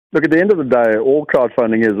Look, at the end of the day, all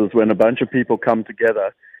crowdfunding is when a bunch of people come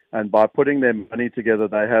together, and by putting their money together,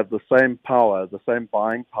 they have the same power, the same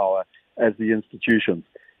buying power as the institutions.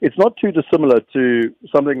 It's not too dissimilar to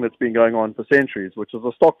something that's been going on for centuries, which is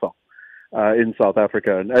a stokvel in South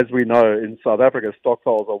Africa. And as we know, in South Africa,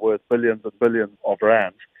 stokvels are worth billions and billions of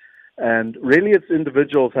rands. And really, it's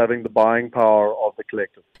individuals having the buying power of the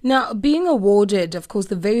collective. Now, being awarded, of course,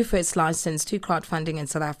 the very first license to crowdfunding in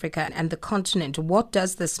South Africa and the continent, what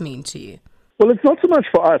does this mean to you? Well, it's not so much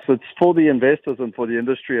for us, it's for the investors and for the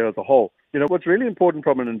industry as a whole. You know, what's really important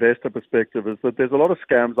from an investor perspective is that there's a lot of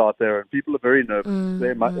scams out there and people are very nervous.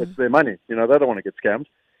 It's their money. You know, they don't want to get scammed.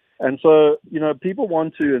 And so, you know, people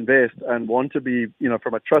want to invest and want to be, you know,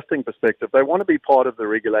 from a trusting perspective, they want to be part of the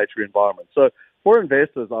regulatory environment. So for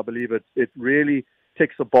investors, I believe it really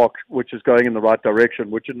ticks a box which is going in the right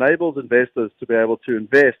direction, which enables investors to be able to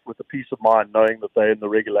invest with a peace of mind knowing that they're in the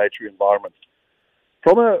regulatory environment.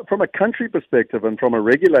 From a country perspective and from a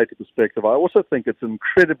regulator perspective, I also think it's an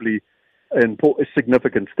incredibly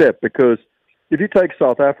significant step, because if you take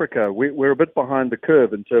South Africa, we're a bit behind the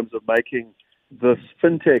curve in terms of making this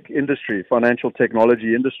fintech industry, financial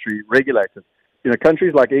technology industry, regulated. You know,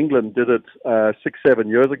 countries like England did it 6-7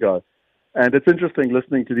 years ago. And it's interesting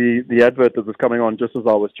listening to the advert that was coming on just as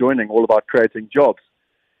I was joining, all about creating jobs.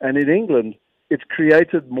 And in England, it's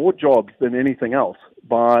created more jobs than anything else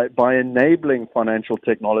by enabling financial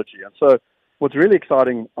technology. And so what's really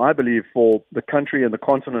exciting, I believe, for the country and the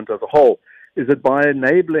continent as a whole is that by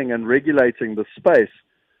enabling and regulating the space,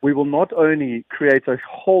 we will not only create a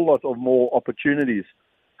whole lot of more opportunities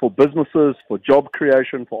for businesses, for job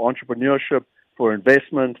creation, for entrepreneurship, for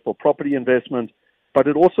investment, for property investment, but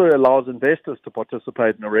it also allows investors to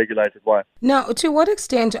participate in a regulated way. Now, to what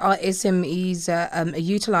extent are SMEs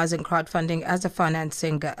utilizing crowdfunding as a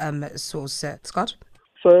financing source, Scott?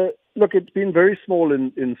 So, look, it's been very small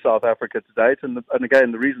in South Africa to date, and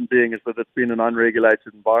again, the reason being is that it's been an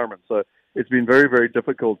unregulated environment. So it's been very, very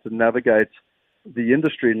difficult to navigate the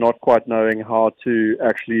industry not quite knowing how to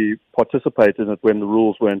actually participate in it when the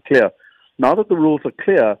rules weren't clear. Now that the rules are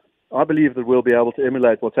clear, I believe that we'll be able to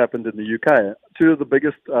emulate what's happened in the UK. Two of the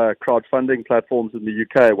biggest crowdfunding platforms in the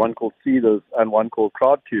UK, one called Seedrs and one called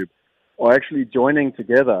Crowdcube, are actually joining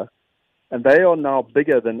together, and they are now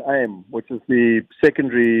bigger than AIM, which is the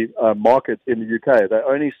secondary market in the UK. They're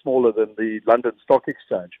only smaller than the London Stock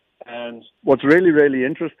Exchange. And what's really, really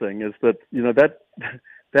interesting is that, you know,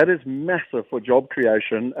 that is massive for job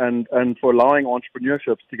creation and for allowing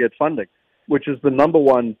entrepreneurships to get funding, which is the number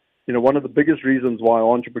one, you know, one of the biggest reasons why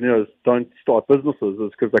entrepreneurs don't start businesses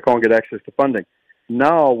is because they can't get access to funding.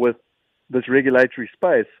 Now, with this regulatory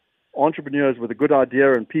space, entrepreneurs with a good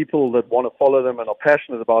idea and people that want to follow them and are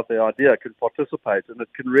passionate about their idea can participate, and it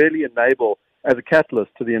can really enable as a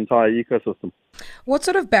catalyst to the entire ecosystem. What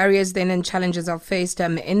sort of barriers then and challenges are faced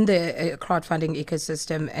in the crowdfunding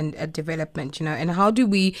ecosystem and development, you know, and how do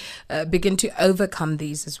we begin to overcome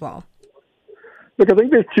these as well? Look, I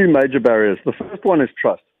think there's two major barriers. The first one is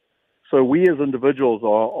trust. So we as individuals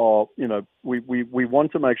are you know, we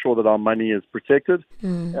want to make sure that our money is protected,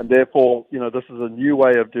 and therefore, you know, this is a new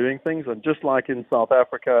way of doing things. And just like in South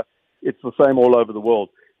Africa, it's the same all over the world.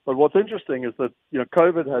 But what's interesting is that, you know,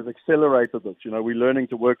 COVID has accelerated this. You know, we're learning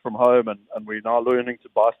to work from home and we're now learning to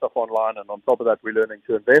buy stuff online. And on top of that, we're learning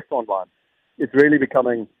to invest online. It's really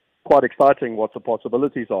becoming quite exciting what the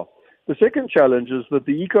possibilities are. The second challenge is that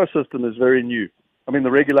the ecosystem is very new. I mean,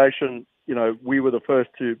 the regulation, you know, we were the first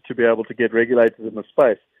to be able to get regulated in the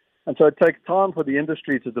space. And so it takes time for the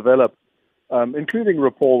industry to develop, including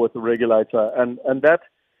rapport with the regulator. And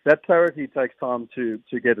that clarity takes time to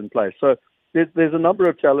get in place. So there's a number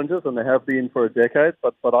of challenges, and there have been for a decade,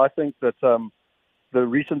 but I think that the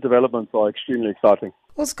recent developments are extremely exciting.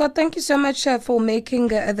 Well, Scott, thank you so much for making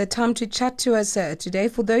the time to chat to us today.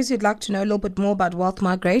 For those who'd like to know a little bit more about Wealth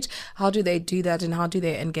Migrate, how do they do that and how do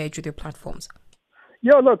they engage with your platforms?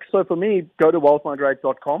 Yeah, look, so for me, go to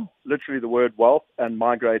wealthmigrate.com, literally the word wealth and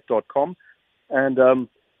migrate.com. And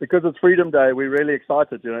because it's Freedom Day, we're really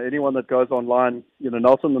excited. You know, anyone that goes online, you know,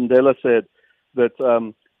 Nelson Mandela said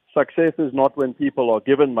that success is not when people are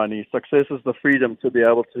given money. Success is the freedom to be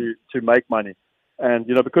able to make money. And,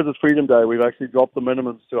 you know, because it's Freedom Day, we've actually dropped the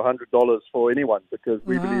minimums to $100 for anyone because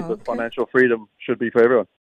we believe that financial freedom should be for everyone.